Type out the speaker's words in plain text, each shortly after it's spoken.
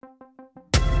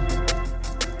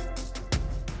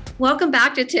Welcome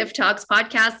back to Tiff Talks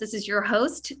podcast. This is your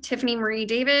host, Tiffany Marie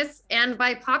Davis. And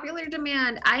by popular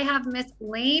demand, I have Miss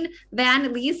Lane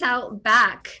Van Lieshout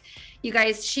back. You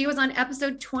guys, she was on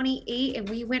episode 28 and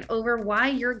we went over why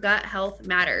your gut health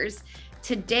matters.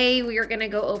 Today, we are going to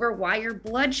go over why your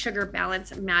blood sugar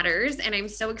balance matters. And I'm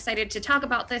so excited to talk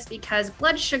about this because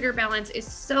blood sugar balance is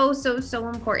so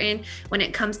important when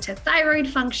it comes to thyroid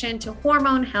function, to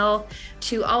hormone health,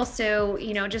 to also,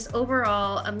 just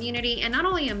overall immunity, and not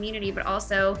only immunity, but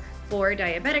also for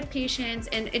diabetic patients.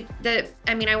 And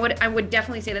I would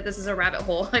definitely say that this is a rabbit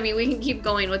hole. I mean, we can keep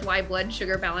going with why blood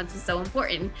sugar balance is so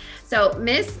important. So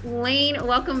Miss Lane,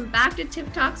 welcome back to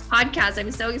Tiff Talks podcast. I'm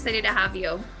so excited to have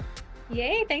you.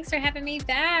 Yay, thanks for having me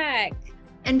back.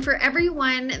 And for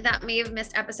everyone that may have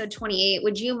missed episode 28,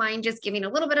 would you mind just giving a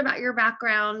little bit about your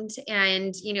background?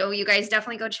 And, you guys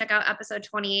definitely go check out episode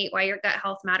 28, Why Your Gut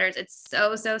Health Matters. It's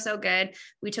so good.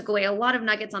 We took away a lot of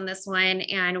nuggets on this one,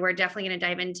 and we're definitely going to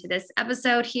dive into this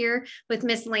episode here with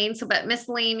Miss Lane. But Miss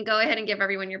Lane, go ahead and give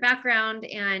everyone your background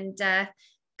and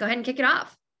go ahead and kick it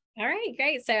off. All right,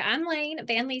 great. So I'm Lane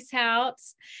Van Lieshout.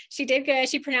 She did good.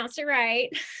 She pronounced it right.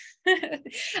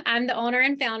 I'm the owner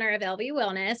and founder of LV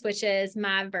Wellness, which is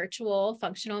my virtual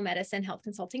functional medicine health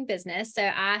consulting business. So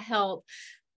I help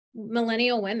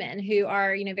millennial women who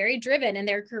are, very driven in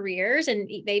their careers and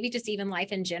maybe just even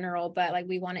life in general, but like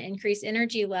we want to increase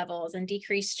energy levels and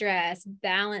decrease stress,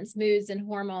 balance moods and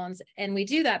hormones. And we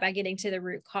do that by getting to the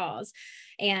root cause.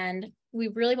 And we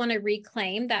really want to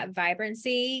reclaim that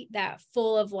vibrancy, that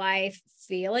full of life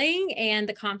feeling, and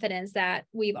the confidence that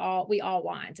we all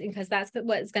want, because that's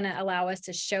what's going to allow us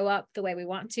to show up the way we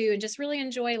want to and just really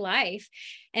enjoy life.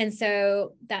 And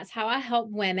so that's how I help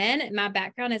women. My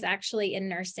background is actually in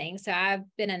nursing. So I've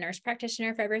been a nurse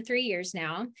practitioner for over 3 years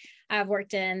now. I've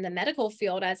worked in the medical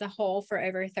field as a whole for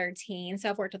over 13. So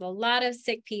I've worked with a lot of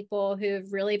sick people who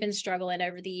have really been struggling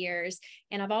over the years.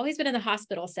 And I've always been in the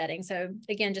hospital setting. So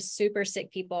again, just super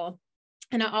sick people.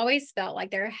 And I always felt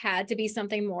like there had to be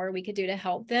something more we could do to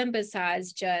help them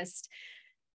besides just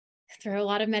throw a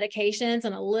lot of medications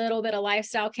and a little bit of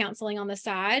lifestyle counseling on the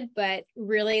side, but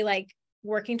really like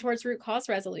working towards root cause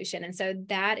resolution. And so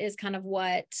that is kind of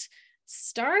what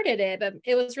started it, but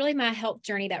it was really my health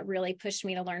journey that really pushed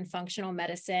me to learn functional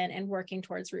medicine and working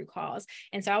towards root cause.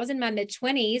 And so I was in my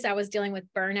mid-20s. I was dealing with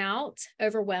burnout,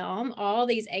 overwhelm, all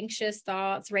these anxious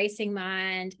thoughts, racing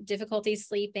mind, difficulty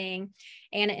sleeping,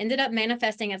 and it ended up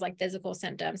manifesting as like physical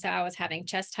symptoms. So I was having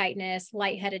chest tightness,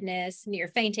 lightheadedness, near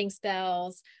fainting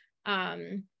spells,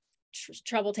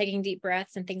 trouble taking deep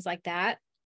breaths and things like that.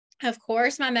 Of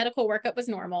course, my medical workup was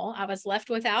normal. I was left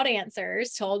without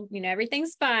answers, told,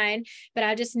 everything's fine, but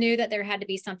I just knew that there had to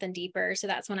be something deeper. So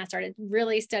that's when I started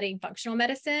really studying functional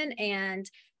medicine. And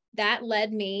that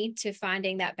led me to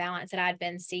finding that balance that I'd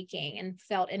been seeking and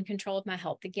felt in control of my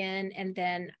health again. And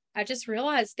then I just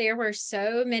realized there were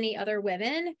so many other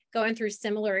women going through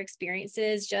similar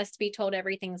experiences just to be told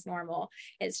everything's normal.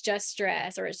 It's just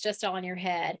stress, or it's just all in your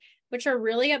head, which are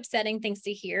really upsetting things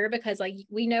to hear because like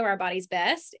we know our body's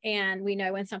best and we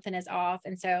know when something is off.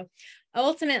 And so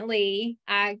ultimately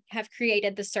I have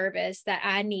created the service that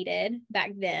I needed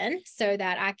back then so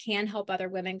that I can help other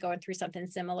women going through something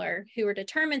similar who are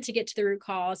determined to get to the root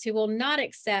cause, who will not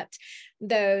accept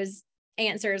those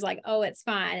answers like, oh, it's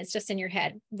fine, it's just in your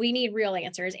head. We need real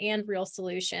answers and real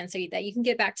solutions so that you can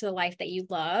get back to the life that you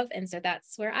love. And so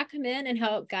that's where I come in and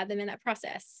help guide them in that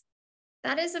process.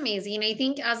 That is amazing. I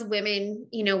think as women,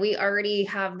 we already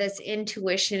have this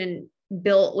intuition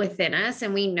built within us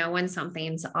and we know when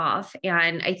something's off.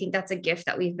 And I think that's a gift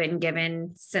that we've been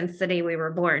given since the day we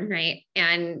were born, right?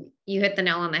 And you hit the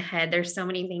nail on the head. There's so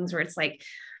many things where it's like,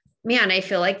 man, I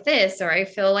feel like this, or I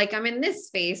feel like I'm in this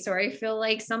space, or I feel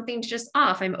like something's just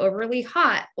off. I'm overly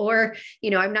hot, or,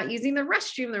 I'm not using the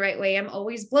restroom the right way. I'm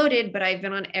always bloated, but I've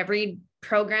been on every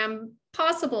program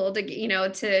possible to,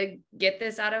 to get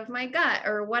this out of my gut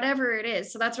or whatever it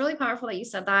is. So that's really powerful that you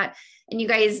said that. And you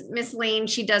guys, Miss Lane,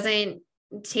 she doesn't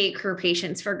take her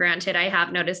patients for granted. I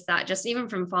have noticed that just even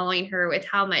from following her with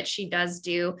how much she does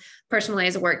do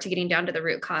personalized work to getting down to the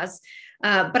root cause.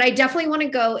 But I definitely want to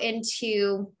go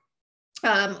into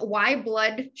why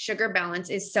blood sugar balance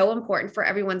is so important for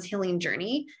everyone's healing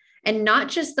journey and not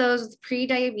just those with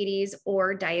pre-diabetes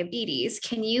or diabetes.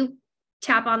 Can you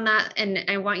tap on that? And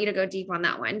I want you to go deep on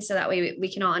that one so that way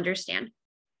we can all understand.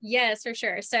 Yes, for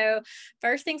sure. So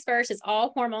first things first is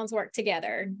all hormones work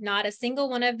together. Not a single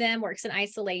one of them works in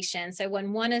isolation. So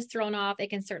when one is thrown off,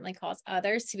 it can certainly cause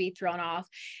others to be thrown off.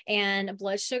 And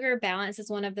blood sugar balance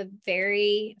is one of the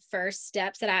very first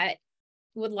steps that I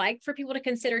would like for people to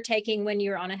consider taking when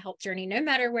you're on a health journey, no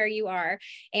matter where you are.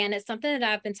 And it's something that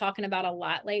I've been talking about a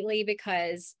lot lately,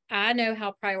 because I know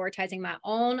how prioritizing my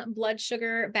own blood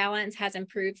sugar balance has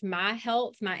improved my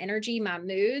health, my energy, my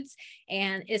moods.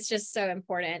 And it's just so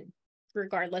important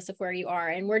regardless of where you are.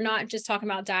 And we're not just talking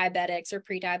about diabetics or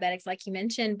pre-diabetics, like you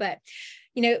mentioned, but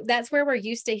that's where we're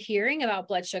used to hearing about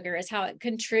blood sugar, is how it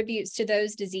contributes to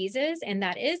those diseases. And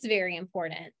that is very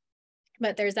important.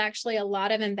 But there's actually a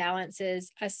lot of imbalances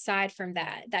aside from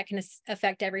that can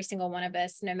affect every single one of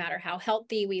us, no matter how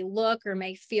healthy we look or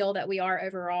may feel that we are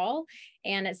overall.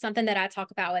 And it's something that I talk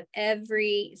about with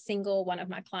every single one of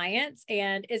my clients,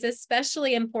 and is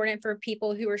especially important for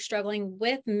people who are struggling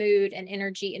with mood and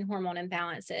energy and hormone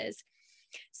imbalances.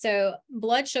 So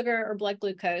blood sugar or blood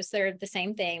glucose, they're the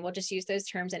same thing. We'll just use those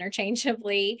terms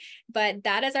interchangeably, but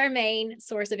that is our main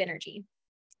source of energy.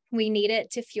 We need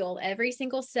it to fuel every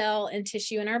single cell and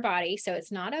tissue in our body. So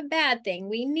it's not a bad thing.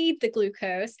 We need the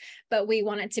glucose, but we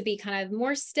want it to be kind of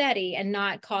more steady and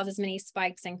not cause as many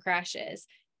spikes and crashes.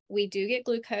 We do get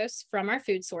glucose from our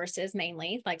food sources,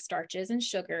 mainly like starches and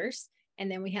sugars.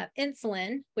 And then we have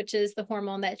insulin, which is the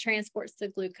hormone that transports the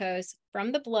glucose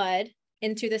from the blood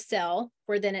into the cell,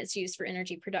 where then it's used for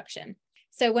energy production.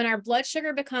 So when our blood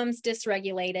sugar becomes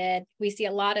dysregulated, we see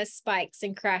a lot of spikes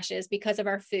and crashes because of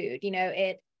our food.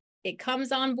 It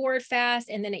comes on board fast,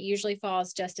 and then it usually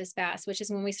falls just as fast, which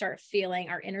is when we start feeling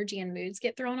our energy and moods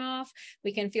get thrown off.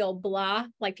 We can feel blah,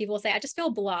 like people say, I just feel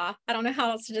blah. I don't know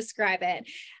how else to describe it.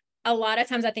 A lot of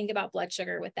times I think about blood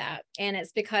sugar with that. And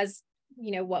it's because,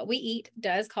 what we eat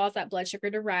does cause that blood sugar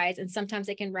to rise. And sometimes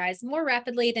it can rise more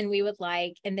rapidly than we would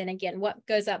like. And then again, what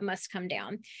goes up must come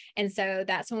down. And so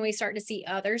that's when we start to see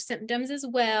other symptoms as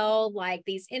well, like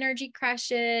these energy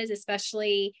crashes,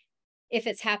 especially if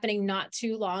it's happening not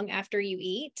too long after you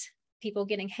eat, people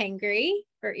getting hangry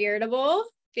or irritable,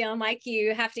 feeling like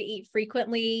you have to eat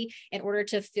frequently in order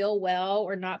to feel well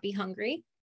or not be hungry.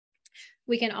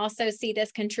 We can also see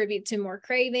this contribute to more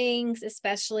cravings,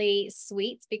 especially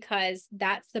sweets, because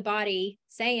that's the body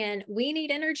saying we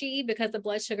need energy because the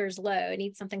blood sugar is low. It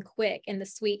needs something quick, and the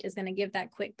sweet is going to give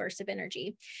that quick burst of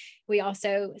energy. We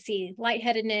also see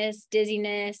lightheadedness,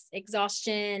 dizziness,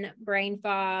 exhaustion, brain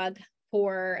fog,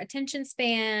 poor attention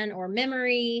span or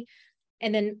memory,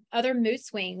 and then other mood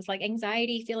swings like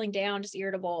anxiety, feeling down, just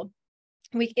irritable.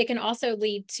 It can also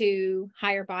lead to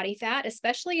higher body fat,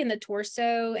 especially in the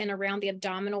torso and around the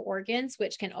abdominal organs,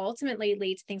 which can ultimately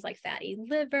lead to things like fatty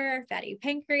liver, fatty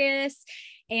pancreas,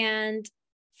 and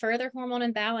further hormone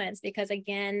imbalance, because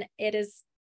again, it is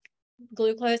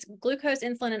glucose,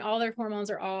 insulin, and all their hormones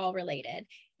are all related.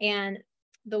 And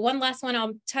the one last one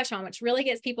I'll touch on, which really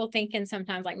gets people thinking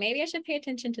sometimes, like maybe I should pay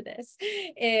attention to this,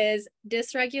 is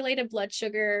dysregulated blood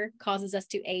sugar causes us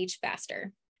to age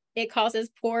faster. It causes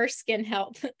poor skin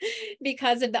health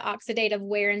because of the oxidative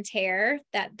wear and tear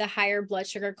that the higher blood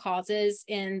sugar causes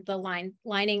in the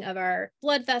lining of our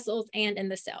blood vessels and in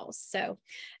the cells. So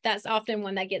that's often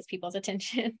one that gets people's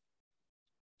attention.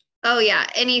 Oh yeah,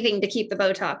 anything to keep the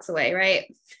Botox away, right?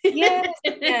 Yes.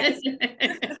 Yes.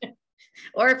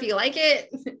 Or if you like it,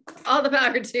 all the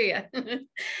power to you.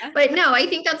 But no, I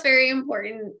think that's very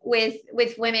important with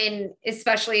women,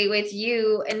 especially with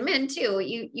you, and men too.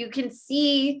 You can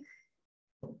see,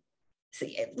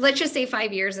 let's just say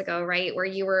 5 years ago, right, where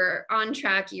you were on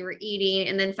track, you were eating,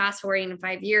 and then fast forwarding in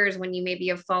 5 years when you maybe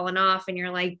have fallen off and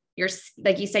you're like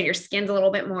you said, your skin's a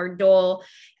little bit more dull.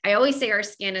 I always say our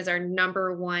skin is our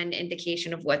number one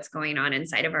indication of what's going on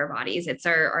inside of our bodies. It's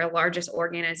our largest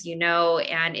organ, as you know.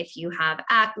 And if you have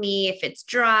acne, if it's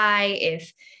dry,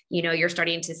 if you're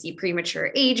starting to see premature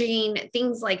aging,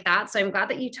 things like that. So I'm glad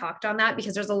that you talked on that,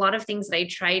 because there's a lot of things that I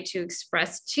try to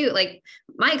express too. Like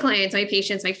my clients, my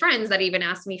patients, my friends that even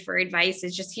ask me for advice,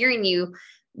 is just hearing you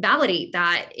validate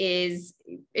that.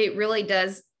 It really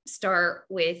does start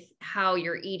with how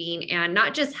you're eating, and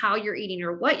not just how you're eating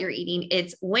or what you're eating,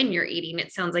 it's when you're eating,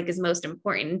 it sounds like, is most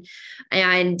important.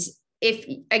 And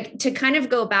to kind of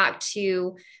go back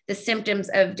to the symptoms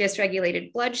of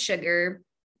dysregulated blood sugar,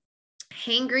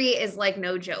 hangry is like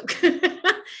no joke.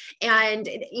 And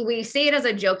we say it as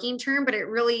a joking term, but it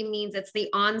really means it's the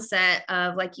onset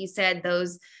of, like you said,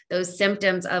 those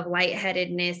symptoms of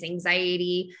lightheadedness,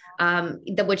 anxiety,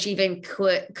 which even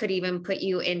could even put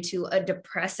you into a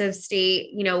depressive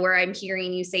state, where I'm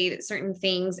hearing you say certain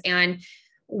things. And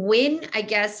when, I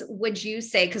guess, would you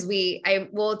say, because I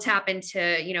will tap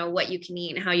into, what you can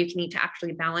eat and how you can eat to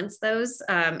actually balance those.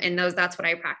 And that's what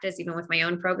I practice even with my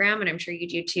own program. And I'm sure you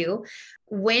do too.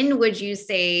 When would you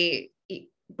say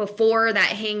before that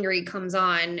hangry comes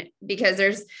on, because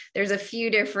there's a few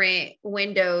different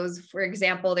windows. For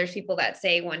example, there's people that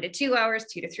say 1 to 2 hours,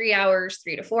 2 to 3 hours,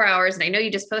 3 to 4 hours. And I know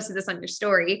you just posted this on your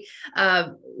story.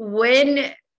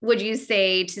 When would you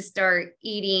say to start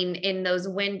eating in those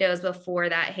windows before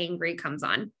that hangry comes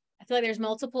on? I feel like there's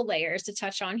multiple layers to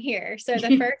touch on here. So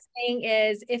the first thing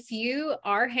is, if you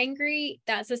are hangry,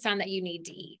 that's a sign that you need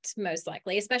to eat, most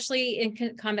likely, especially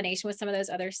in combination with some of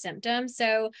those other symptoms.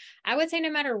 So I would say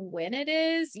no matter when it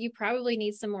is, you probably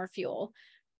need some more fuel.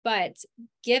 But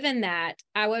given that,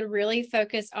 I would really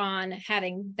focus on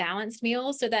having balanced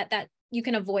meals so that you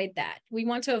can avoid that. We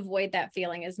want to avoid that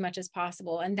feeling as much as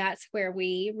possible. And that's where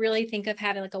we really think of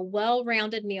having like a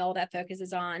well-rounded meal that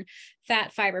focuses on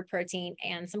fat, fiber, protein,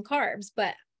 and some carbs,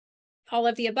 but all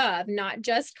of the above, not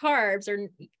just carbs, or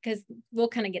because we'll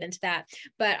kind of get into that.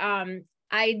 But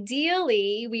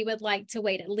ideally, we would like to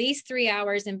wait at least 3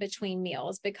 hours in between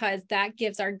meals, because that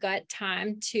gives our gut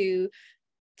time to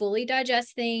fully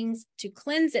digest things, to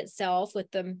cleanse itself with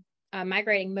the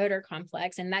migrating motor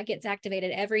complex, and that gets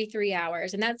activated every 3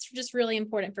 hours. And that's just really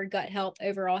important for gut health,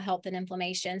 overall health, and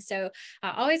inflammation. So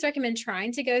I always recommend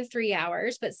trying to go 3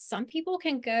 hours, but some people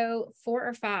can go 4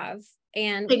 or 5,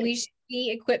 and we should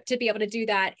be equipped to be able to do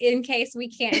that in case we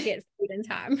can't get food in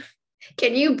time.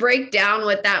 Can you break down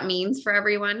what that means for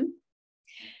everyone?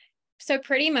 So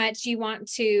pretty much you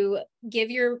want to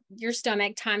give your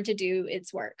stomach time to do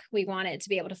its work. We want it to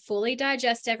be able to fully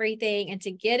digest everything and to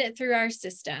get it through our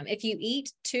system. If you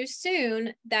eat too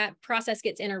soon, that process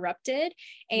gets interrupted,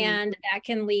 and that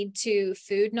can lead to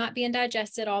food not being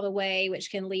digested all the way,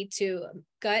 which can lead to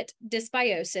gut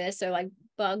dysbiosis. So like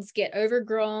bugs get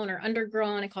overgrown or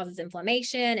undergrown. It causes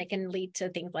inflammation. It can lead to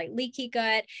things like leaky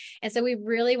gut. And so we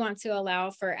really want to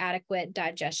allow for adequate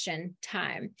digestion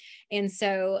time. And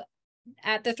so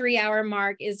at the 3 hour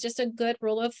mark is just a good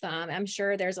rule of thumb. I'm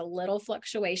sure there's a little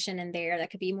fluctuation in there that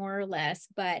could be more or less,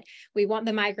 but we want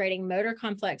the migrating motor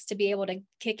complex to be able to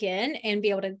kick in and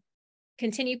be able to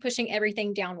continue pushing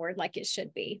everything downward like it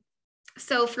should be.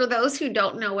 So for those who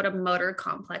don't know what a motor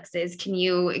complex is, can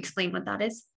you explain what that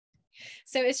is?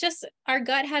 So it's just, our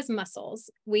gut has muscles.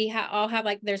 We all have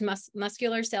like, there's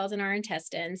muscular cells in our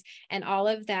intestines, and all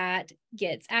of that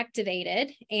gets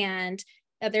activated. And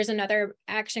there's another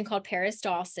action called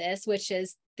peristalsis, which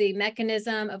is the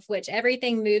mechanism of which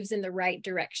everything moves in the right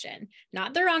direction,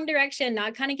 not the wrong direction,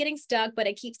 not kind of getting stuck, but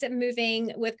it keeps it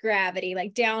moving with gravity,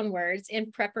 like downwards,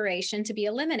 in preparation to be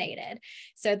eliminated.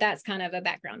 So that's kind of a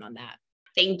background on that.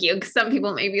 Thank you. Because some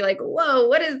people may be like, whoa,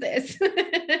 what is this?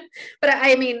 But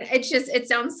I mean, it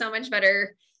sounds so much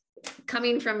better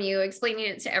coming from you, explaining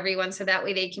it to everyone, so that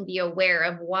way they can be aware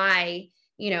of why,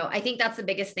 I think that's the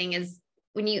biggest thing is,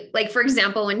 when you, like, for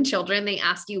example, when children, they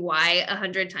ask you why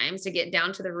 100 times to get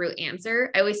down to the root answer.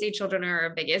 I always say children are our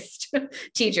biggest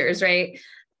teachers, right?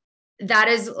 That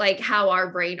is like how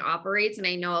our brain operates. And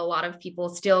I know a lot of people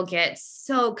still get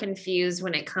so confused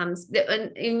when it comes,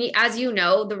 and as you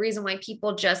know, the reason why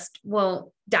people just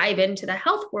won't dive into the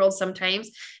health world sometimes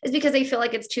is because they feel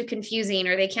like it's too confusing,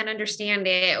 or they can't understand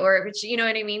it, or you know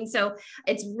what I mean? So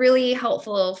it's really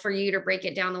helpful for you to break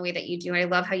it down the way that you do. I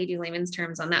love how you do layman's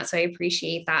terms on that. So I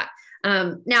appreciate that.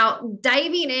 Now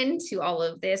diving into all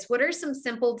of this, what are some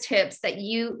simple tips that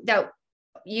you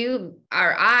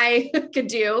or I could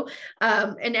do,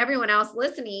 and everyone else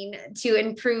listening, to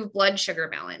improve blood sugar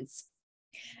balance?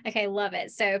 Okay, love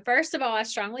it. So first of all, I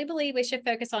strongly believe we should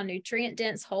focus on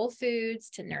nutrient-dense whole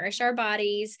foods to nourish our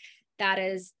bodies. That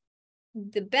is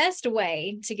the best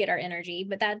way to get our energy,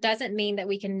 but that doesn't mean that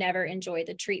we can never enjoy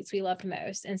the treats we loved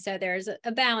most. And so there's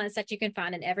a balance that you can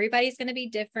find, and everybody's going to be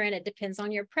different. It depends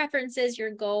on your preferences, your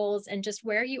goals, and just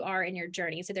where you are in your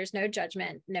journey. So there's no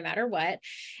judgment no matter what.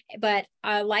 But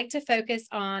I like to focus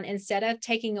on, instead of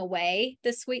taking away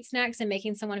the sweet snacks and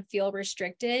making someone feel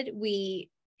restricted, we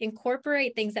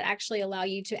incorporate things that actually allow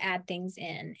you to add things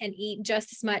in and eat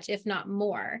just as much, if not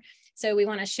more. So we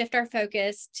want to shift our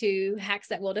focus to hacks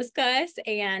that we'll discuss.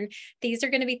 And these are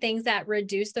going to be things that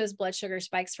reduce those blood sugar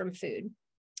spikes from food.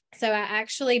 So I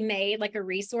actually made like a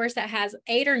resource that has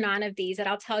 8 or 9 of these that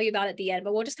I'll tell you about at the end,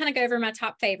 but we'll just kind of go over my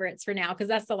top favorites for now, because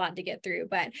that's a lot to get through.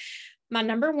 But my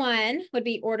number 1 would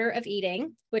be order of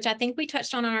eating, which I think we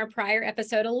touched on our prior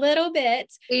episode a little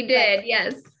bit. We did,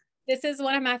 yes. This is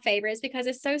one of my favorites because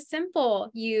it's so simple.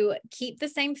 You keep the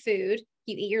same food,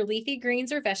 you eat your leafy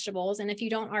greens or vegetables, and if you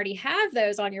don't already have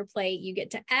those on your plate, you get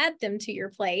to add them to your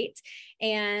plate.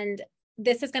 And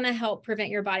this is going to help prevent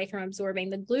your body from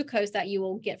absorbing the glucose that you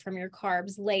will get from your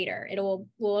carbs later. It'll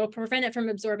prevent it from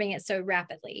absorbing it so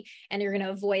rapidly, and you're going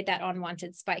to avoid that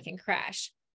unwanted spike and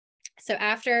crash. So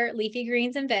after leafy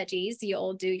greens and veggies,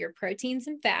 you'll do your proteins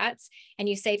and fats, and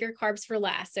you save your carbs for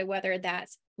last. So whether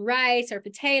that's rice or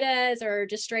potatoes or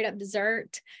just straight up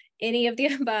dessert, any of the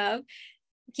above,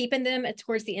 keeping them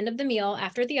towards the end of the meal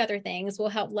after the other things will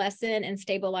help lessen and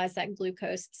stabilize that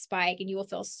glucose spike. And you will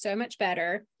feel so much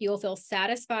better. You will feel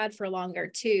satisfied for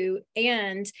longer too.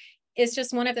 And it's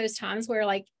just one of those times where,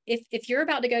 like, if you're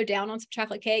about to go down on some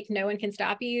chocolate cake, no one can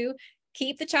stop you.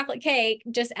 Keep the chocolate cake,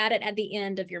 just add it at the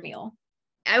end of your meal.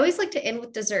 I always like to end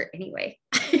with dessert anyway.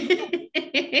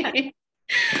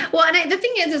 Well, and the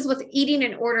thing is with eating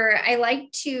in order, I like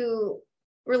to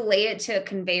relate it to a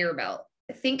conveyor belt.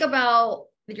 Think about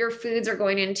your foods are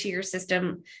going into your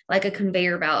system like a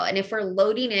conveyor belt. And if we're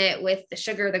loading it with the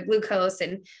sugar, the glucose,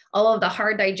 and all of the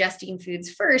hard digesting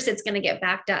foods first, it's going to get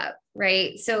backed up,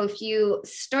 right? So if you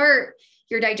start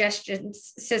your digestion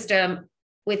system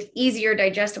with easier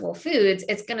digestible foods,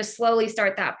 it's going to slowly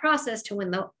start that process to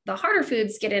when the harder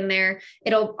foods get in there,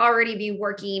 it'll already be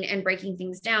working and breaking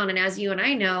things down. And as you and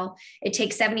I know, it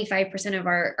takes 75% of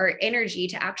our energy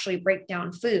to actually break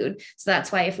down food. So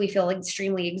that's why if we feel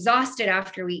extremely exhausted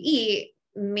after we eat,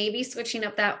 maybe switching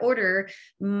up that order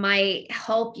might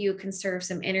help you conserve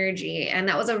some energy. And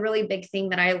that was a really big thing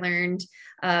that I learned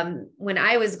when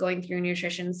I was going through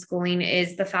nutrition schooling,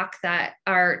 is the fact that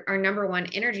our number one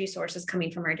energy source is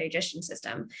coming from our digestion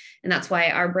system. And that's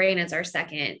why our brain is our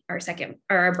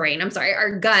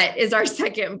gut is our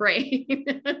second brain.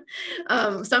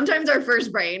 Sometimes our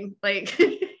first brain, like,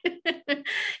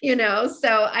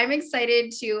 so I'm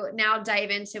excited to now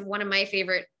dive into one of my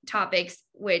favorite topics,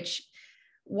 which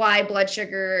why blood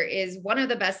sugar is one of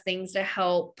the best things to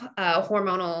help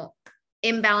hormonal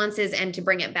imbalances and to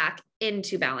bring it back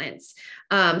into balance.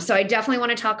 So I definitely want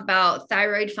to talk about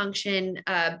thyroid function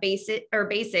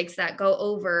basics that go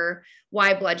over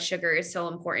why blood sugar is so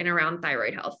important around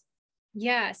thyroid health.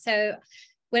 Yeah. So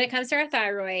when it comes to our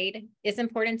thyroid, it's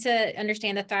important to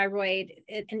understand the thyroid.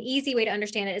 An easy way to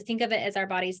understand it is think of it as our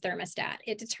body's thermostat.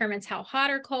 It determines how hot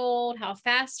or cold, how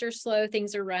fast or slow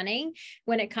things are running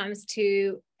when it comes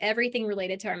to everything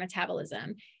related to our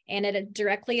metabolism. And it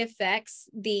directly affects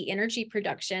the energy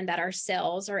production that our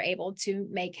cells are able to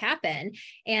make happen.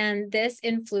 And this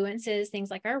influences things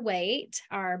like our weight,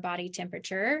 our body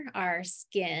temperature, our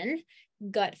skin,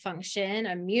 gut function,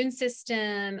 immune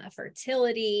system,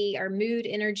 fertility, our mood,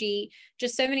 energy,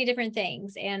 just so many different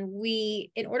things. And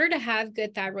in order to have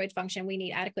good thyroid function, we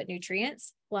need adequate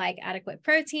nutrients like adequate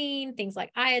protein, things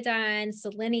like iodine,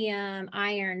 selenium,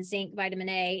 iron, zinc, vitamin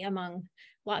A, among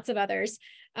lots of others.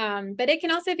 But it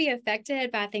can also be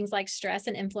affected by things like stress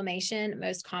and inflammation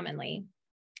most commonly.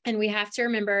 And we have to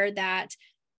remember that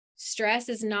stress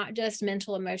is not just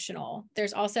mental, emotional.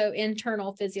 There's also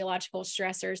internal physiological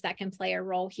stressors that can play a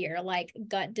role here, like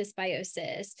gut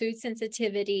dysbiosis, food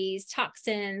sensitivities,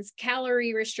 toxins,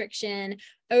 calorie restriction,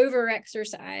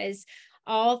 overexercise.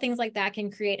 All things like that can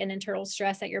create an internal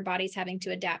stress that your body's having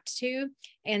to adapt to.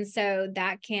 And so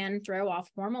that can throw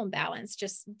off hormone balance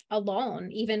just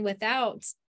alone, even without,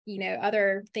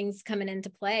 other things coming into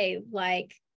play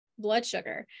like blood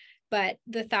sugar. But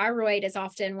the thyroid is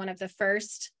often one of the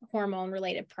first hormone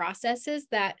related processes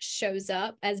that shows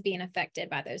up as being affected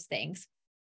by those things.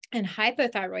 And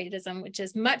hypothyroidism, which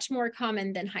is much more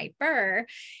common than hyper,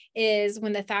 is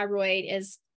when the thyroid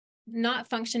is not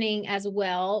functioning as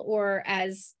well or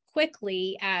as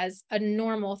quickly as a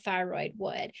normal thyroid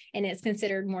would. And it's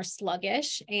considered more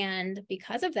sluggish. And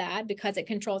because of that, because it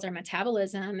controls our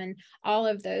metabolism and all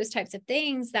of those types of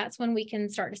things, that's when we can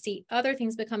start to see other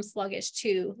things become sluggish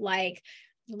too, like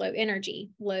low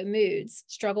energy, low moods,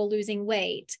 struggle losing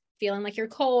weight, feeling like you're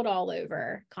cold all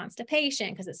over, constipation,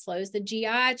 because it slows the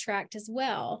GI tract as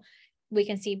well. We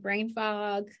can see brain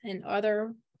fog and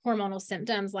other hormonal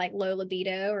symptoms like low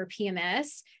libido or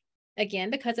PMS, again,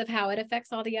 because of how it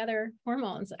affects all the other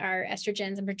hormones, our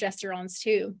estrogens and progesterones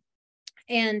too.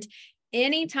 And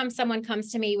anytime someone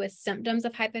comes to me with symptoms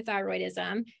of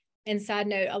hypothyroidism, and side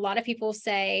note, a lot of people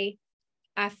say,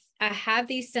 I have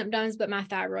these symptoms, but my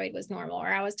thyroid was normal, or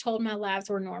I was told my labs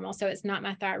were normal, so it's not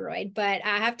my thyroid. But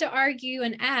I have to argue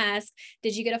and ask,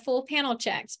 did you get a full panel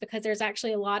checked? Because there's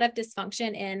actually a lot of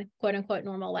dysfunction in quote unquote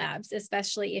normal labs,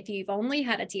 especially if you've only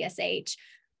had a TSH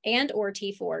and or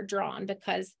T4 drawn,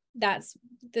 because that's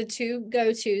the two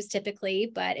go-tos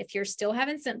typically. But if you're still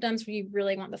having symptoms, you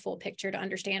really want the full picture to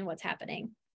understand what's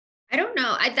happening. I don't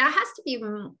know. That has to be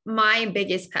my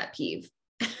biggest pet peeve.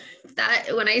 That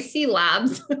when I see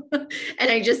labs and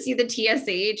I just see the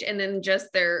TSH and then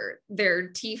just their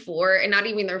T4 and not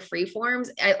even their free forms,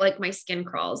 like my skin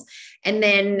crawls. And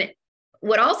then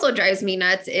what also drives me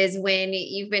nuts is when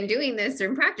you've been doing this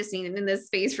or practicing in this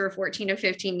space for 14 to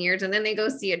 15 years, and then they go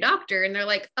see a doctor and they're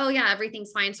like, oh yeah,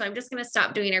 everything's fine. So I'm just going to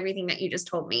stop doing everything that you just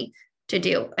told me to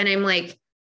do. And I'm like,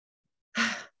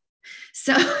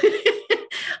 so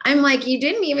I'm like, you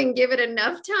didn't even give it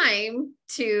enough time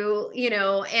to,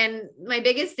 and my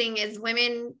biggest thing is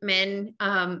women, men,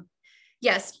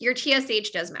 yes, your TSH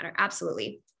does matter.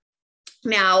 Absolutely.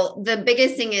 Now, the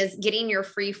biggest thing is getting your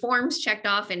free forms checked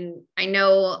off. And I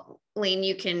know, Lane,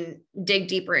 you can dig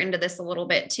deeper into this a little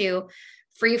bit too.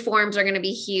 Free forms are going to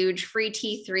be huge. Free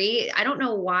T3. I don't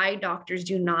know why doctors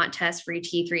do not test free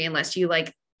T3 unless you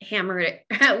like hammer it,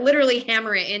 literally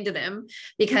hammer it into them.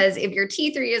 Because if your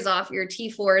T3 is off, your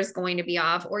T4 is going to be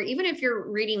off. Or even if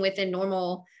you're reading within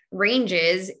normal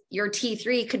ranges, your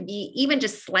T3 could be even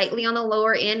just slightly on the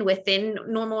lower end within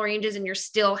normal ranges, and you're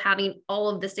still having all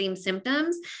of the same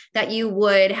symptoms that you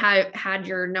would have had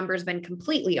your numbers been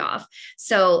completely off.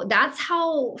 So that's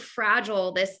how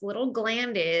fragile this little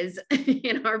gland is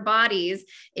in our bodies,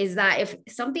 is that if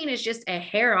something is just a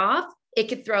hair off, it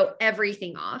could throw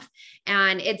everything off.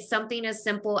 And it's something as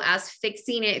simple as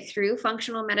fixing it through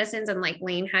functional medicines. And like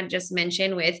Lane had just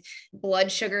mentioned, with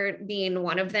blood sugar being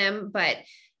one of them, but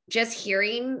just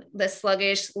hearing the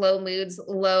sluggish, low moods,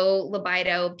 low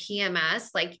libido, PMS,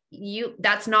 like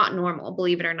that's not normal,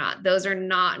 believe it or not. Those are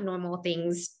not normal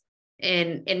things.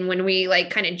 And when we like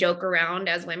kind of joke around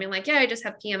as women, like, yeah, I just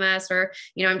have PMS, or,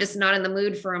 I'm just not in the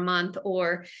mood for a month,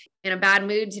 or in a bad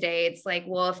mood today. It's like,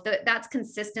 well, if that's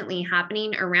consistently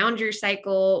happening around your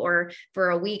cycle or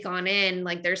for a week on end,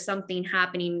 like there's something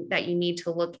happening that you need to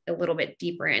look a little bit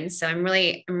deeper in. So I'm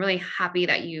really happy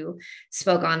that you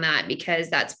spoke on that,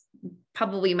 because that's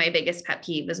probably my biggest pet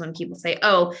peeve, is when people say,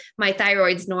 oh, my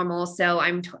thyroid's normal, so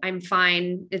I'm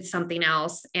fine, it's something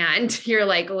else. And you're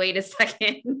like, wait a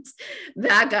second,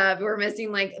 back up. We're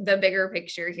missing like the bigger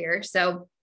picture here. So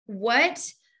what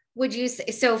would you say?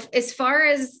 So as far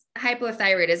as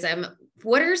hypothyroidism,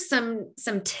 what are some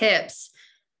tips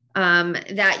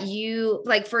that you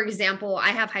like? For example,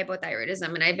 I have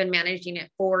hypothyroidism and I've been managing it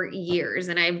for years,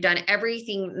 and I've done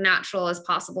everything natural as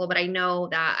possible, but I know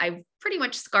that I've pretty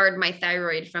much scarred my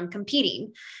thyroid from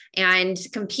competing. And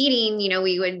competing,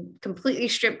 we would completely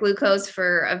strip glucose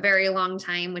for a very long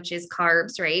time, which is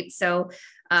carbs, right? So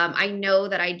I know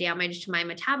that I damaged my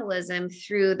metabolism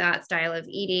through that style of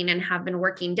eating, and have been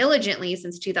working diligently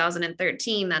since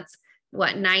 2013. That's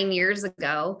 9 years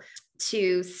ago,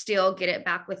 to still get it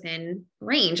back within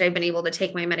range. I've been able to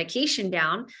take my medication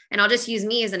down, and I'll just use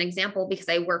me as an example because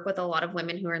I work with a lot of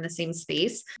women who are in the same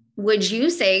space. Would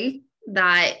you say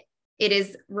that it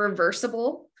is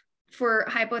reversible for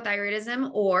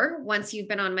hypothyroidism, or once you've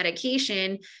been on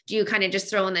medication, do you kind of just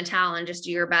throw in the towel and just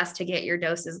do your best to get your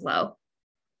doses low?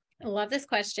 I love this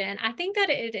question. I think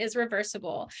that it is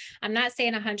reversible. I'm not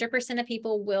saying 100% of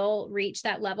people will reach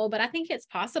that level, but I think it's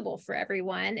possible for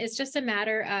everyone. It's just a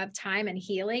matter of time and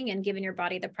healing, and giving your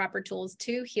body the proper tools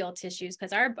to heal tissues,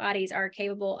 because our bodies are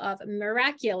capable of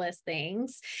miraculous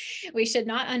things. We should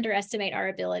not underestimate our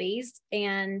abilities.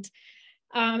 And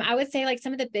I would say, like,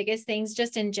 some of the biggest things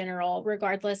just in general,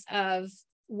 regardless of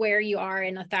where you are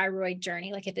in a thyroid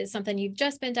journey, like if it's something you've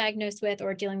just been diagnosed with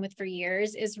or dealing with for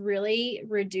years, is really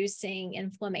reducing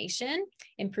inflammation,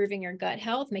 improving your gut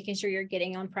health, making sure you're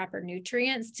getting on proper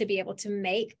nutrients to be able to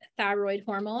make thyroid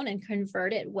hormone and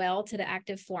convert it well to the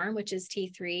active form, which is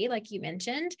T3, like you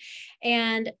mentioned.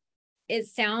 And it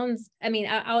sounds,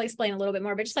 I'll explain a little bit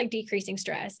more, but just like decreasing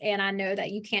stress. And I know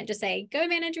that you can't just say, go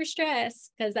manage your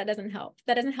stress, because that doesn't help.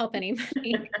 That doesn't help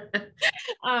anybody.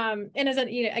 And as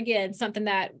again, something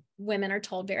that women are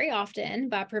told very often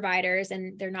by providers,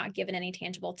 and they're not given any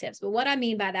tangible tips. But what I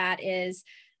mean by that is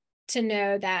to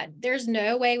know that there's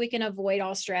no way we can avoid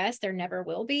all stress. There never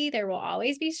will be. There will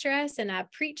always be stress. And I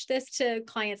preach this to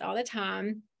clients all the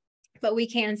time. But we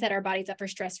can set our bodies up for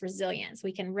stress resilience.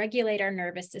 We can regulate our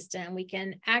nervous system. We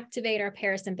can activate our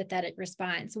parasympathetic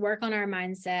response, work on our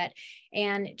mindset,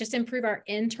 and just improve our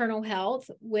internal health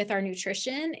with our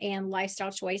nutrition and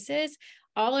lifestyle choices.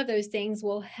 All of those things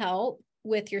will help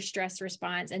with your stress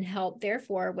response and help,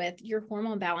 therefore, with your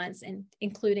hormone balance, and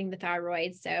including the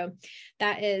thyroid. So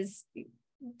that is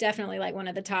definitely like one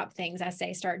of the top things I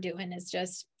say start doing, is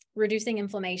just reducing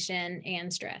inflammation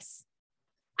and stress.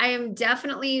 I am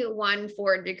definitely one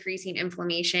for decreasing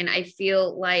inflammation. I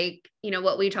feel like,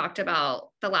 what we talked about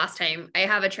the last time, I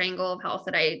have a triangle of health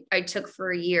that I took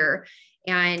for a year.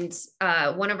 And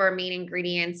one of our main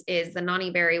ingredients is the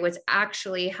nani berry, which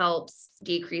actually helps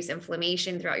decrease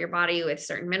inflammation throughout your body with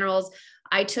certain minerals.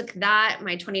 I took that,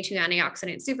 my 22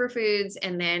 antioxidant superfoods,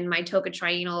 and then my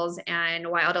tocotrienols and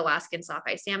wild Alaskan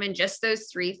sockeye salmon, just those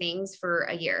three things for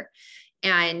a year.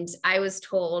 And I was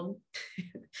told,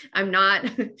 I'm not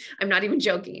even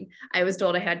joking. I was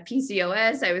told I had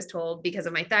PCOS. I was told because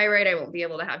of my thyroid, I won't be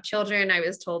able to have children. I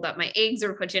was told that my eggs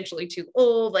are potentially too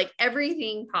old, like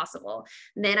everything possible.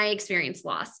 And then I experienced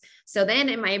loss. So then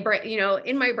in my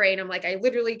brain, I'm like, I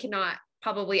literally cannot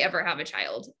probably ever have a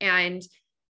child. And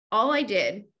all I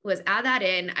did was add that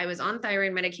in. I was on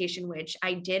thyroid medication, which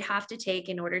I did have to take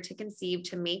in order to conceive,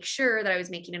 to make sure that I was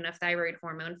making enough thyroid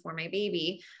hormone for my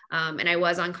baby. And I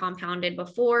was on compounded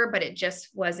before, but it just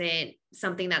wasn't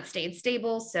something that stayed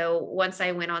stable. So once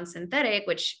I went on synthetic,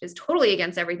 which is totally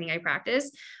against everything I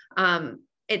practice,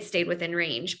 it stayed within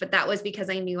range. But that was because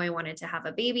I knew I wanted to have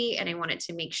a baby and I wanted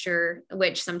to make sure,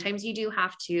 which sometimes you do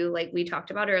have to, like we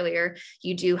talked about earlier,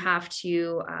 you do have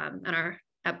to, on our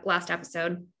last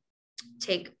episode,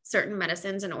 take certain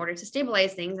medicines in order to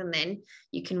stabilize things. And then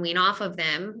you can wean off of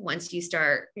them once you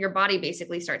start, your body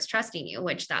basically starts trusting you,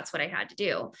 which that's what I had to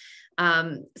do.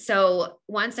 So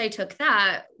once I took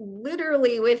that,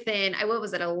 literally within, what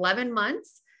was it, 11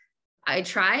 months, I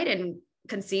tried and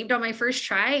conceived on my first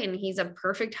try, and he's a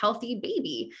perfect, healthy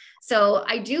baby. So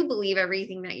I do believe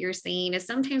everything that you're saying is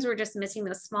sometimes we're just missing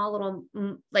those small little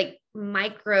like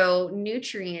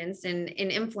micronutrients and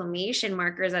inflammation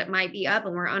markers that might be up,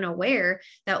 and we're unaware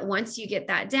that once you get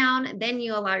that down, then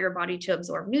you allow your body to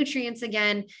absorb nutrients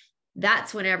again.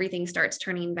 That's when everything starts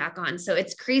turning back on. So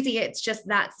it's crazy. It's just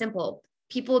that simple.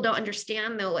 People don't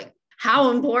understand though, like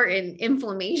how important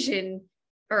inflammation,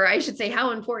 or I should say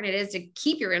how important it is to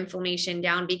keep your inflammation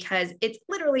down, because it's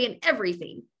literally in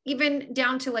everything, even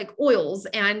down to like oils.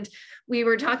 And we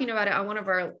were talking about it on one of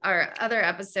our other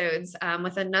episodes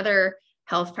with another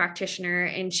health practitioner.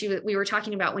 And we were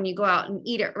talking about when you go out and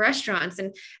eat at restaurants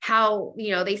and how,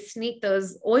 they sneak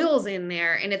those oils in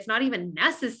there and it's not even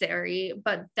necessary,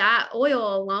 but that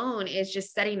oil alone is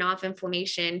just setting off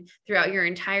inflammation throughout your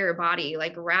entire body,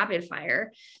 like rapid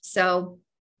fire. So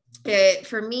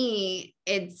for me,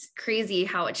 it's crazy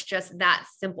how it's just that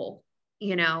simple,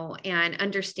 and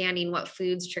understanding what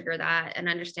foods trigger that and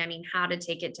understanding how to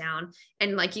take it down.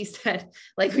 And like you said,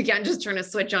 like we can't just turn a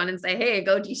switch on and say, hey,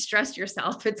 go de-stress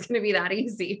yourself. It's going to be that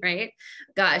easy, right?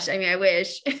 Gosh, I mean, I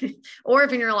wish. Or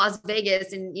if you're in Las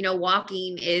Vegas and,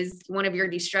 walking is one of your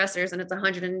de-stressors and it's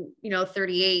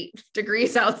 138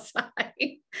 degrees outside,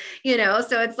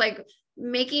 so it's like,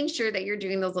 making sure that you're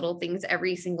doing those little things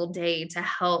every single day to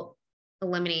help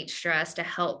eliminate stress, to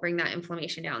help bring that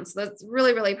inflammation down. So that's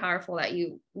really, really powerful that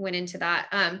you went into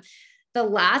that. The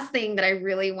last thing that I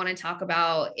really want to talk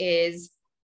about is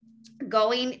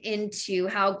going into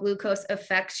how glucose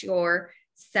affects your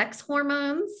sex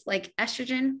hormones like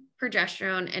estrogen,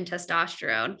 progesterone, and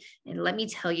testosterone. And let me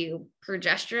tell you,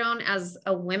 progesterone as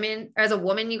a woman,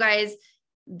 you guys,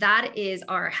 that is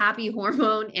our happy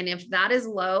hormone. And if that is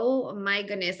low, my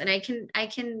goodness. And I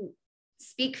can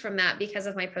speak from that because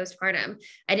of my postpartum.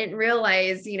 I didn't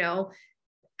realize,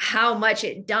 how much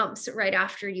it dumps right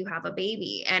after you have a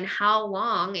baby and how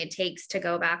long it takes to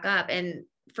go back up. And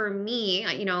for me,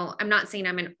 I'm not saying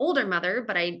I'm an older mother,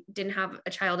 but I didn't have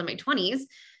a child in my 20s.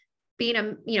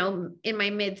 Being in my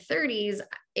mid 30s,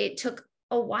 it took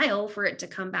a while for it to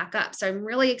come back up. So I'm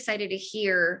really excited to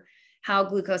hear how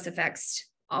glucose affects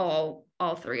all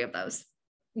three of those.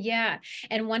 Yeah.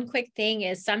 And one quick thing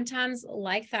is sometimes,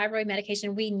 like thyroid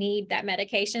medication, we need that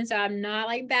medication. So I'm not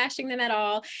like bashing them at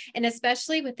all. And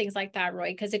especially with things like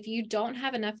thyroid, because if you don't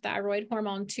have enough thyroid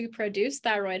hormone to produce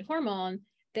thyroid hormone,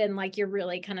 then like you're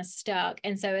really kind of stuck.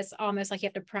 And so it's almost like you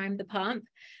have to prime the pump.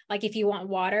 Like if you want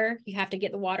water, you have to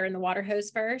get the water in the water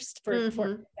hose first for it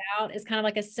out. It's kind of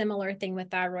like a similar thing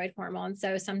with thyroid hormone.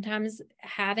 So sometimes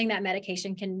having that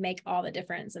medication can make all the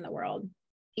difference in the world.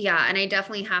 Yeah. And I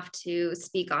definitely have to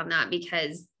speak on that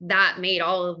because that made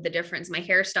all of the difference. My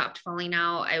hair stopped falling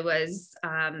out. I was,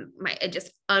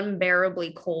 just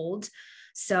unbearably cold.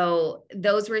 So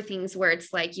those were things where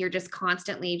it's like, you're just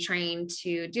constantly trying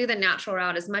to do the natural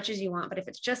route as much as you want, but if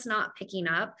it's just not picking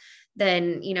up,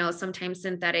 then, sometimes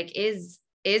synthetic is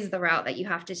the route that you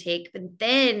have to take. But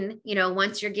then,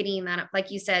 once you're getting that,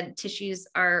 like you said, tissues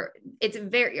our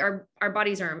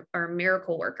bodies are a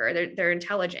miracle worker. They're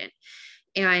intelligent.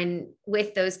 And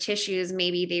with those tissues,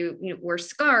 maybe they were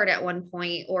scarred at one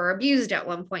point or abused at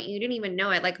one point. You didn't even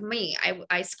know it. Like me,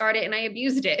 I scarred it and I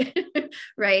abused it.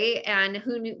 Right. And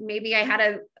who knew, maybe I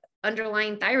had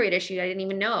underlying thyroid issue I didn't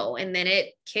even know. And then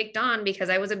it kicked on because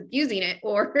I was abusing it,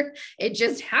 or it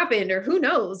just happened, or who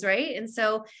knows. Right. And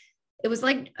so it was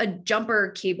like a jumper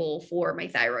cable for my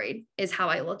thyroid is how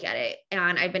I look at it.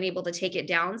 And I've been able to take it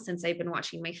down since I've been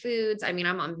watching my foods. I mean,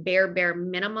 I'm on bare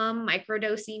minimum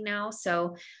microdosing now.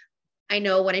 So I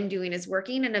know what I'm doing is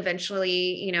working, and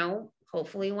eventually,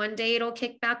 hopefully one day it'll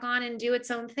kick back on and do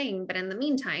its own thing. But in the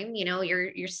meantime,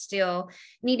 you're still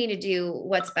needing to do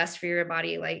what's best for your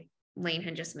body, like Lane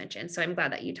had just mentioned. So I'm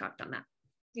glad that you talked on that.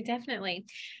 Definitely.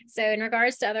 So in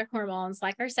regards to other hormones,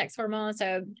 like our sex hormones,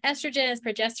 so estrogens,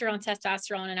 progesterone,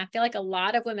 testosterone, and I feel like a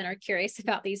lot of women are curious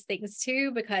about these things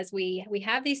too, because we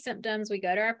have these symptoms, we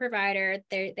go to our provider,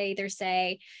 they either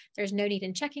say there's no need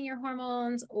in checking your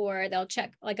hormones, or they'll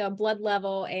check like a blood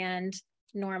level and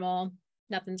normal,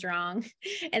 nothing's wrong.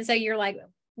 And so you're like,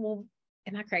 well,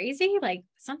 am I crazy? Like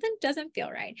something doesn't feel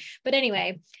right. But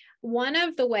anyway, one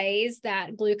of the ways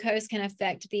that glucose can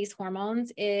affect these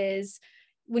hormones is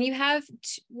when you have,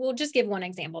 we'll just give one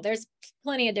example. There's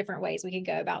plenty of different ways we can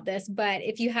go about this, but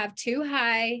if you have too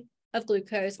high of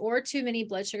glucose or too many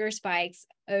blood sugar spikes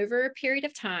over a period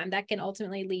of time, that can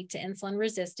ultimately lead to insulin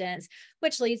resistance,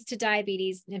 which leads to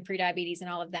diabetes and prediabetes and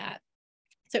all of that.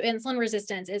 So insulin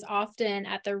resistance is often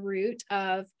at the root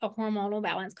of a hormonal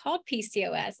balance called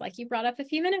PCOS, like you brought up a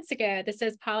few minutes ago. This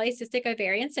is polycystic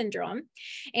ovarian syndrome.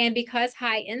 And because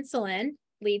high insulin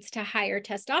leads to higher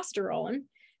testosterone,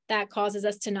 that causes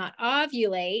us to not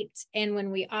ovulate. And when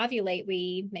we ovulate,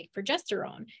 we make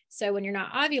progesterone. So when you're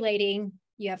not ovulating,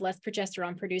 you have less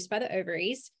progesterone produced by the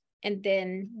ovaries. And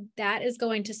then that is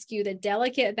going to skew the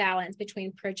delicate balance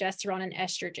between progesterone and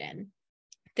estrogen.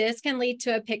 This can lead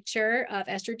to a picture of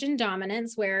estrogen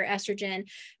dominance, where estrogen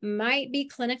might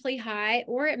be clinically high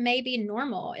or it may be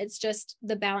normal. It's just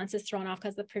the balance is thrown off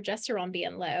because of the progesterone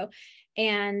being low.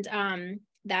 And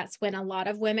that's when a lot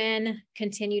of women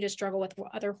continue to struggle with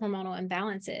other hormonal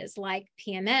imbalances like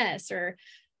PMS or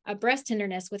a breast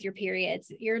tenderness with your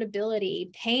periods, irritability,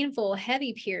 painful,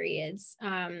 heavy periods,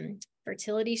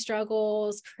 fertility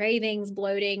struggles, cravings,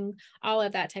 bloating, all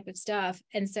of that type of stuff.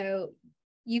 And so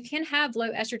you can have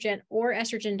low estrogen or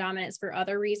estrogen dominance for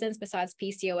other reasons besides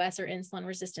PCOS or insulin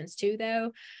resistance too,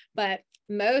 though. But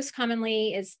most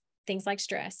commonly is things like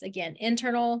stress, again,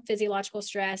 internal physiological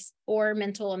stress or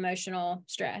mental emotional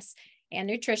stress. And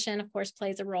nutrition, of course,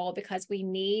 plays a role because we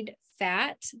need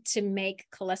fat to make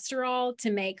cholesterol, to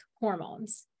make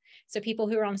hormones. So people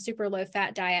who are on super low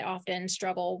fat diet often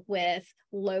struggle with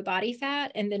low body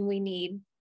fat, and then we need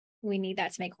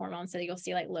that to make hormones. So you'll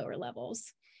see like lower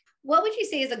levels. What would you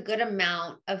say is a good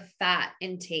amount of fat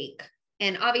intake?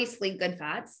 And obviously good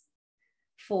fats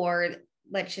for,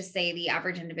 let's just say, the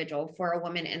average individual, for a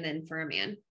woman and then for a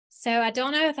man. So I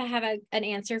don't know if I have an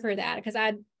answer for that, because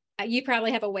you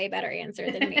probably have a way better answer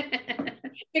than me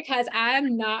because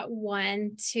I'm not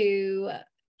one to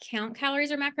count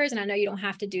calories or macros. And I know you don't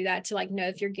have to do that to like know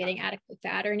if you're getting adequate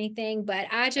fat or anything, but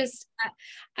I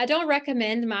don't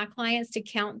recommend my clients to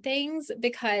count things,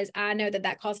 because I know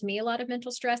that caused me a lot of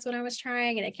mental stress when I was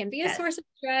trying, and it can be a source of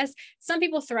stress. Some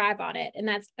people thrive on it and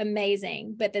that's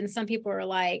amazing. But then some people are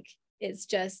like, it's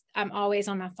just, I'm always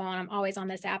on my phone. I'm always on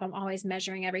this app. I'm always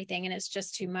measuring everything, and it's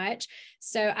just too much.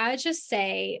 So I just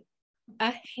say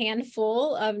a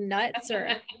handful of nuts or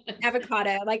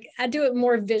avocado. Like I do it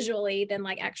more visually than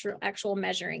like actual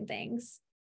measuring things.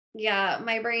 Yeah,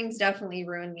 my brain's definitely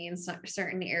ruined me in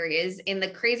certain areas. And the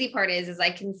crazy part is I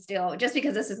can still, just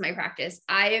because this is my practice,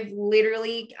 I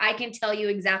can tell you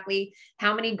exactly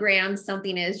how many grams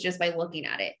something is just by looking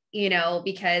at it,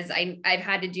 because I've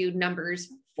had to do numbers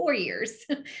for years.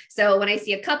 So when I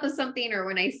see a cup of something, or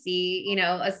when I see,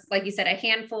 like you said, a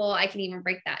handful, I can even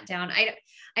break that down.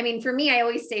 I mean, for me, I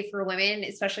always say for women,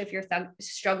 especially if you're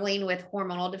struggling with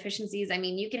hormonal deficiencies, I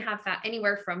mean, you can have fat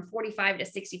anywhere from 45 to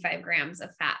 65 grams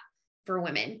of fat for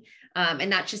women.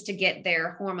 And that's just to get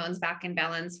their hormones back in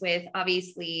balance with,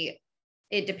 obviously,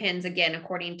 it depends again,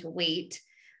 according to weight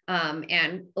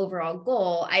and overall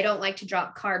goal. I don't like to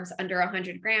drop carbs under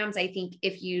 100 grams. I think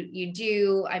if you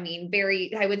do, I mean,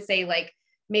 I would say like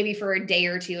maybe for a day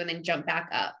or two and then jump back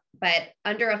up. But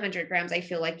under 100 grams, I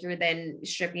feel like you're then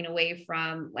stripping away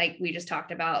from, like we just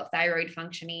talked about, thyroid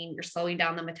functioning. You're slowing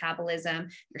down the metabolism.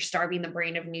 You're starving the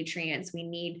brain of nutrients. We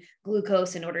need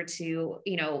glucose in order to,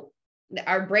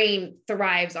 our brain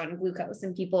thrives on glucose,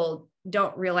 and people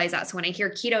don't realize that. So when I hear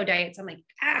keto diets, I'm like,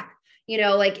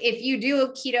 like if you do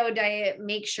a keto diet,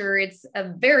 make sure it's a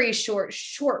very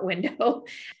short window.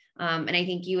 And I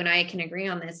think you and I can agree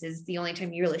on this, is the only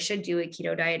time you really should do a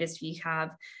keto diet is if you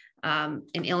have an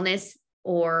illness,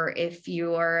 or if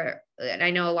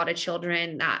I know a lot of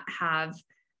children that have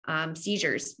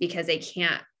seizures because they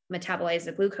can't metabolize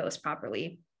the glucose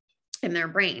properly in their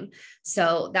brain.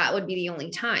 So that would be the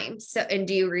only time. So, and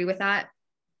do you agree with that?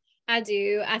 I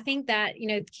do. I think that,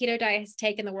 the keto diet has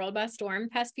taken the world by storm the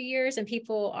past few years, and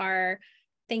people are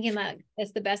thinking that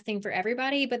it's the best thing for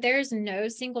everybody, but there's no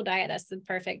single diet that's the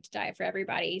perfect diet for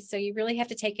everybody. So you really have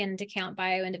to take into account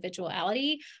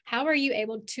bioindividuality. How are you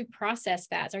able to process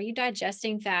fats? Are you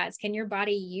digesting fats? Can your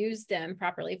body use them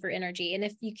properly for energy? And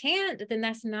if you can't, then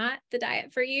that's not the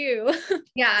diet for you.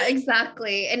 Yeah,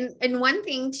 exactly. And one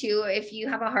thing too, if you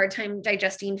have a hard time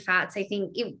digesting fats, I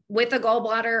think with a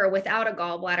gallbladder or without a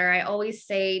gallbladder, I always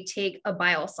say take a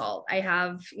bile salt. I've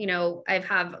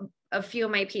have a few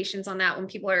of my patients on that when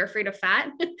people are afraid of fat.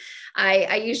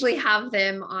 I usually have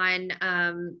them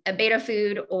on a beta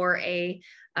food or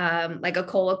like a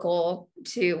Colacol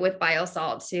with bile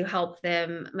salt to help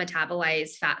them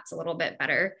metabolize fats a little bit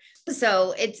better.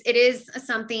 So it is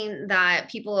something that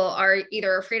people are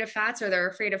either afraid of fats or they're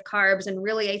afraid of carbs. And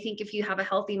really, I think if you have a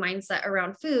healthy mindset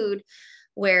around food,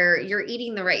 where you're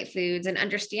eating the right foods and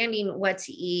understanding what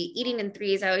to eat, eating in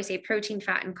threes, I always say protein,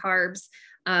 fat, and carbs.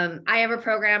 I have a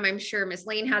program. I'm sure Miss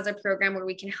Lane has a program where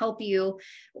we can help you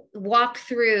walk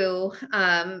through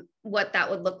what that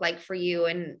would look like for you,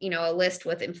 and a list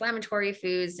with inflammatory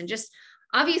foods and just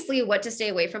obviously what to stay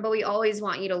away from. But we always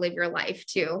want you to live your life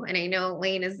too. And I know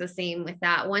Lane is the same with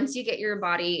that. Once you get your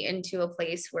body into a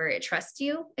place where it trusts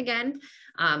you again,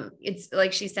 it's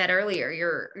like she said earlier,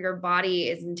 your body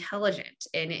is intelligent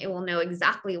and it will know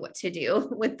exactly what to do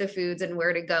with the foods and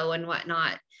where to go and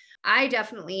whatnot. I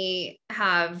definitely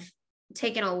have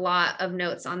taken a lot of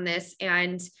notes on this,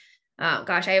 and I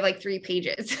have like 3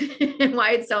 pages and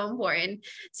why it's so important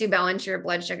to balance your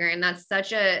blood sugar. And that's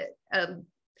such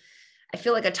I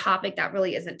feel like a topic that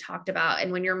really isn't talked about.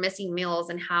 And when you're missing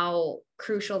meals and how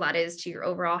crucial that is to your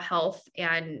overall health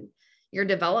and your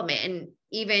development, and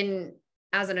even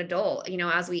as an adult,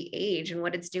 as we age and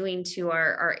what it's doing to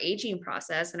our aging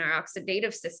process and our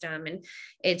oxidative system. And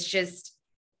it's just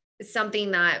something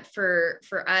that for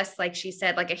us, like she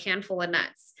said, like a handful of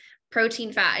nuts,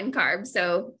 protein, fat, and carbs.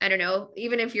 So I don't know,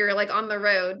 even if you're like on the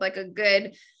road, like a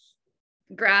good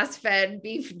grass-fed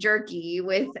beef jerky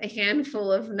with a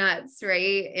handful of nuts,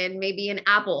 right? And maybe an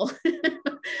apple,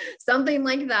 something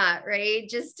like that, right?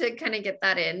 Just to kind of get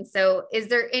that in. So is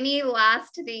there any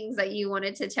last things that you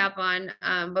wanted to tap on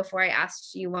before I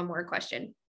asked you one more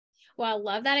question? Well, I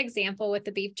love that example with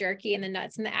the beef jerky and the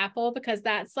nuts and the apple, because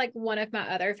that's like one of my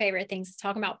other favorite things to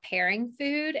talk about pairing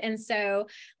food. And so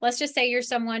let's just say you're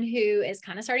someone who is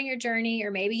kind of starting your journey,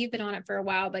 or maybe you've been on it for a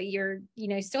while, but you're,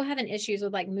 still having issues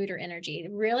with like mood or energy.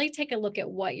 Really take a look at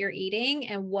what you're eating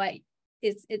and what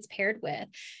it's paired with.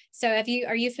 So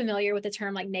are you familiar with the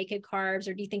term like naked carbs,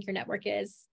 or do you think your network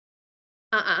is?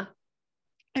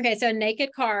 Okay, so naked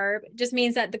carb just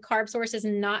means that the carb source is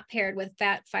not paired with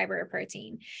fat, fiber, or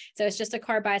protein. So it's just a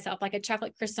carb by itself, like a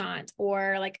chocolate croissant,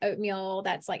 or like oatmeal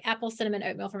that's like apple cinnamon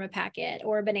oatmeal from a packet,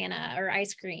 or banana or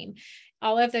ice cream.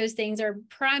 All of those things are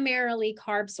primarily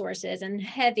carb sources and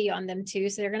heavy on them too.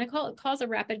 So they're going to cause a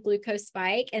rapid glucose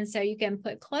spike. And so you can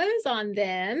put clothes on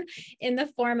them in the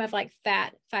form of like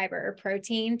fat, fiber, or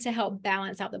protein to help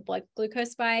balance out the blood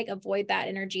glucose spike, avoid that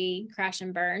energy crash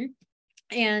and burn.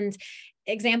 And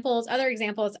other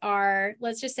examples are,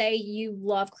 let's just say you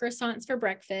love croissants for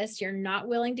breakfast. You're not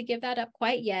willing to give that up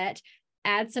quite yet.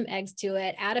 Add some eggs to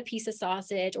it, add a piece of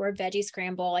sausage or a veggie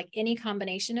scramble, like any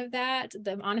combination of that.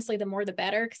 Honestly, the more the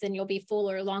better, because then you'll be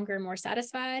fuller, longer, more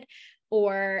satisfied.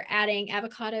 Or adding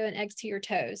avocado and eggs to your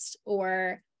toast,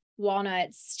 or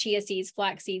walnuts, chia seeds,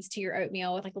 flax seeds to your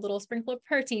oatmeal with like a little sprinkle of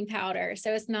protein powder.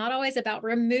 So it's not always about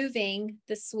removing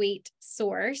the sweet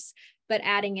source, but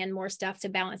adding in more stuff to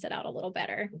balance it out a little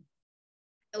better.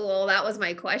 Well, that was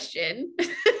my question.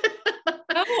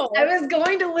 Oh. I was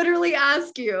going to literally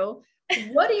ask you,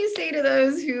 what do you say to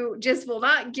those who just will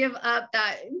not give up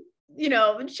that,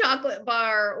 chocolate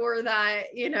bar, or that,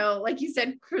 like you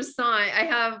said,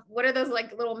 croissant? What are those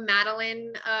like little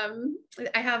Madeline?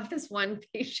 I have this one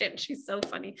patient. She's so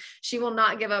funny. She will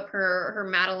not give up her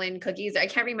Madeline cookies. I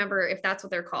can't remember if that's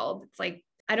what they're called. It's like,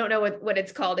 I don't know what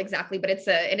it's called exactly, but it's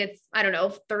I don't know,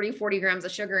 30, 40 grams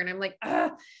of sugar. And I'm like,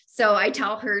 ugh. So I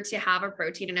tell her to have a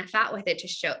protein and a fat with it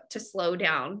to slow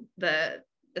down the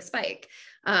spike.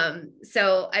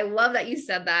 So I love that you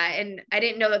said that. And I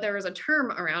didn't know that there was a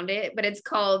term around it, but it's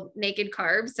called naked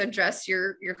carbs. So dress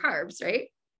your carbs, right?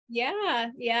 Yeah.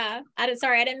 I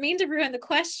didn't mean to ruin the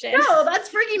question. No, that's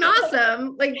freaking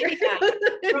awesome. Like, yeah,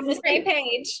 we're on the same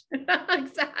page.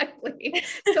 Exactly.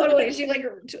 Totally. She like,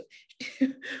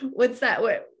 what's that?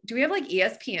 What do we have, like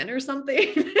ESPN or something?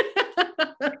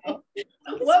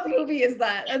 What movie movie is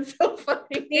that? That's so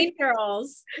funny. Mean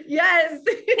Girls. Yes.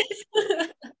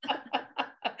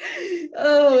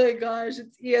 Oh my gosh,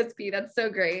 it's ESP. That's so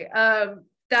great.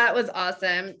 That was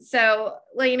awesome. So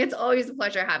Lane, it's always a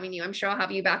pleasure having you. I'm sure I'll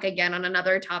have you back again on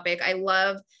another topic. I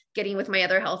love getting with my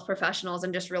other health professionals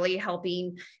and just really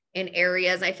helping in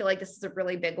areas. I feel like this is a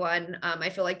really big one. I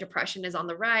feel like depression is on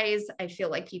the rise. I feel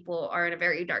like people are in a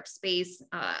very dark space.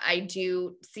 I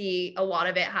do see a lot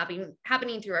of it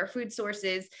happening through our food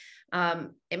sources.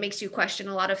 It makes you question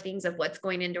a lot of things of what's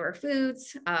going into our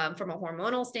foods from a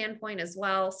hormonal standpoint as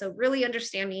well. So really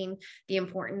understanding the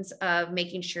importance of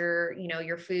making sure,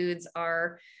 your foods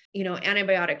are,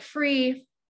 antibiotic free.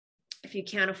 If you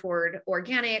can't afford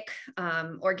organic,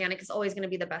 organic is always going to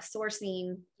be the best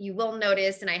sourcing. You will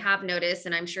notice, and I have noticed,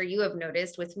 and I'm sure you have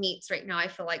noticed with meats right now, I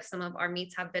feel like some of our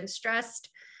meats have been stressed.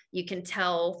 You can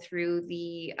tell through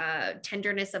the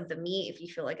tenderness of the meat if you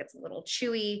feel like it's a little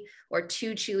chewy or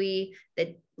too chewy.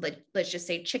 That, let's just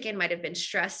say chicken might have been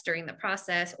stressed during the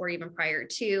process or even prior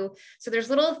to. So there's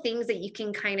little things that you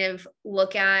can kind of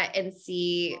look at and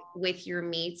see with your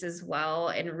meats as well.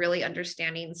 And really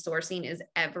understanding sourcing is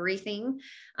everything.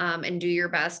 And do your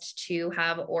best to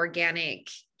have organic,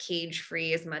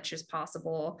 cage-free as much as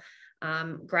possible.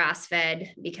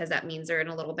 Grass-fed, because that means they're in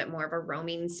a little bit more of a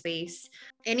roaming space.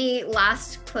 Any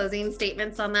last closing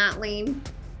statements on that, Lane?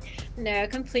 No,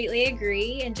 completely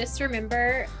agree. And just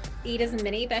remember, eat as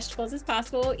many vegetables as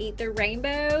possible, eat the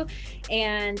rainbow,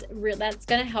 and that's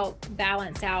going to help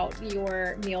balance out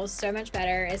your meals so much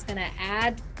better. It's going to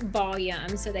add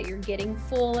volume so that you're getting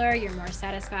fuller, you're more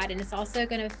satisfied, and it's also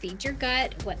going to feed your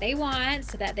gut what they want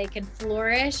so that they can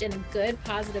flourish in a good,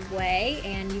 positive way,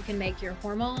 and you can make your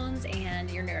hormones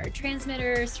and your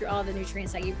neurotransmitters through all the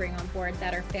nutrients that you bring on board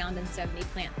that are found in so many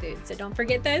plant foods. So don't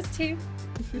forget those too.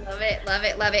 Love it, love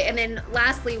it, love it. And then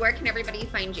lastly, where can everybody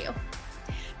find you?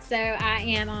 So I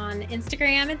am on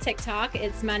Instagram and TikTok.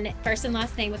 It's my first and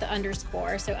last name with an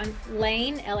underscore. So I'm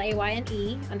Layne, Layne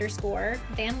 _ Van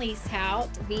Lieshout,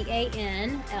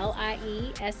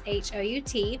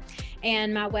 VanLieshout.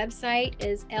 And my website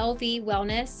is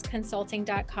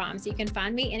lvwellnessconsulting.com. So you can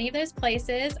find me any of those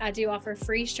places. I do offer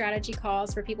free strategy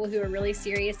calls for people who are really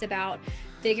serious about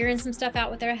figuring some stuff out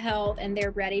with their health and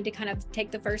they're ready to kind of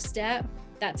take the first step.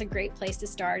 That's a great place to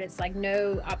start. It's like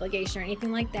no obligation or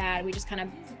anything like that. We just kind of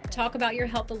talk about your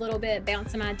health a little bit,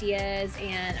 bounce some ideas,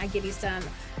 and I give you some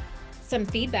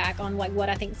feedback on like what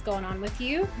I think is going on with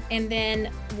you. And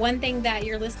then one thing that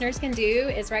your listeners can do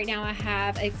is right now I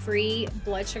have a free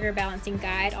blood sugar balancing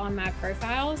guide on my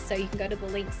profile. So you can go to the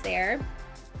links there.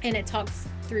 And it talks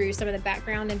through some of the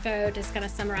background info, just kind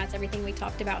of summarize everything we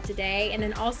talked about today. And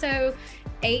then also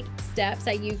 8 steps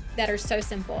that are so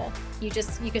simple. You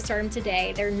can start them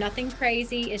today. They're nothing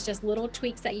crazy. It's just little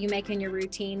tweaks that you make in your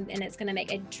routine, and it's going to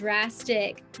make a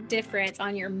drastic difference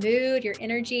on your mood, your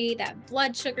energy, that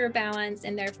blood sugar balance,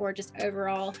 and therefore just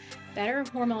overall better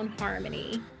hormone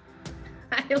harmony.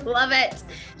 I love it,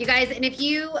 you guys. And if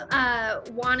you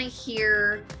want to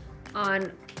hear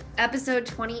on episode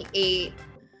 28,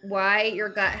 why your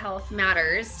gut health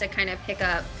matters, to kind of pick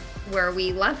up where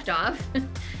we left off,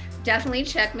 definitely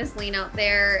check Miss Layne out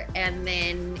there and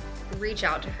then reach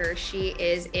out to her. She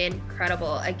is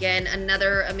incredible. Again,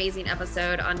 another amazing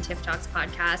episode on Tiff Talks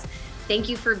podcast. Thank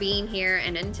you for being here,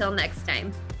 and until next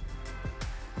time.